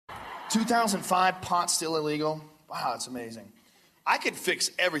2005, pot's still illegal. Wow, that's amazing. I could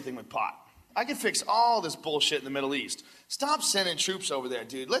fix everything with pot. I could fix all this bullshit in the Middle East. Stop sending troops over there,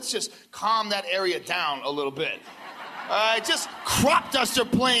 dude. Let's just calm that area down a little bit. Just crop duster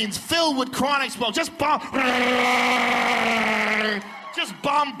planes filled with chronic smoke. Just bombard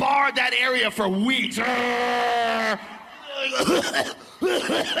that area for weeks.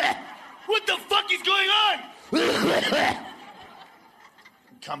 What the fuck is going on?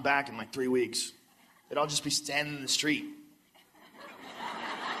 Come back in like 3 weeks. They'd all just be standing in the street.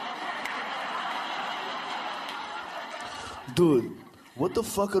 Dude, what the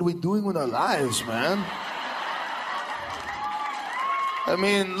fuck are we doing with our lives, man? I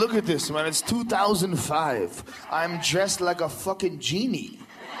mean, look at this, man. It's 2005. I'm dressed like a fucking genie.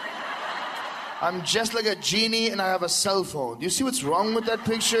 I'm dressed like a genie and I have a cell phone. Do you see what's wrong with that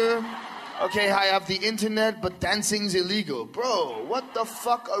picture? Okay, I have the internet, but dancing's illegal. Bro, what the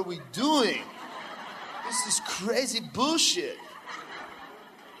fuck are we doing? This is crazy bullshit.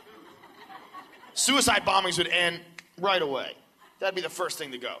 Suicide bombings would end right away. That'd be the first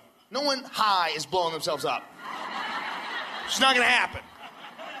thing to go. No one high is blowing themselves up. It's not gonna happen.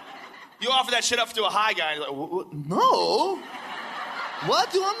 You offer that shit up to a high guy, and you're like, no.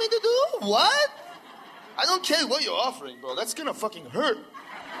 What do you want me to do? What? I don't care what you're offering, bro. That's gonna fucking hurt.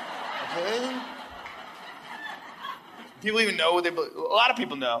 Okay? People even know what a lot of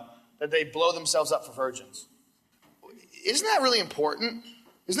people know that they blow themselves up for virgins. Isn't that really important?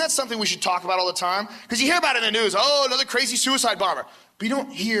 Isn't that something we should talk about all the time? Because you hear about it in the news, oh, another crazy suicide bomber. But you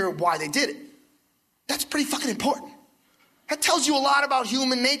don't hear why they did it. That's pretty fucking important. That tells you a lot about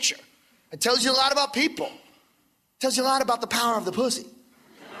human nature. It tells you a lot about people. It tells you a lot about the power of the pussy.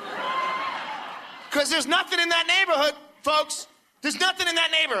 Because there's nothing in that neighborhood, folks. There's nothing in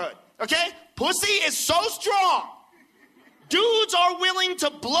that neighborhood, okay? Pussy is so strong. Dudes are willing to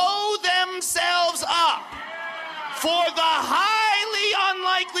blow themselves up for the highly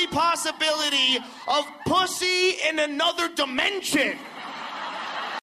unlikely possibility of pussy in another dimension.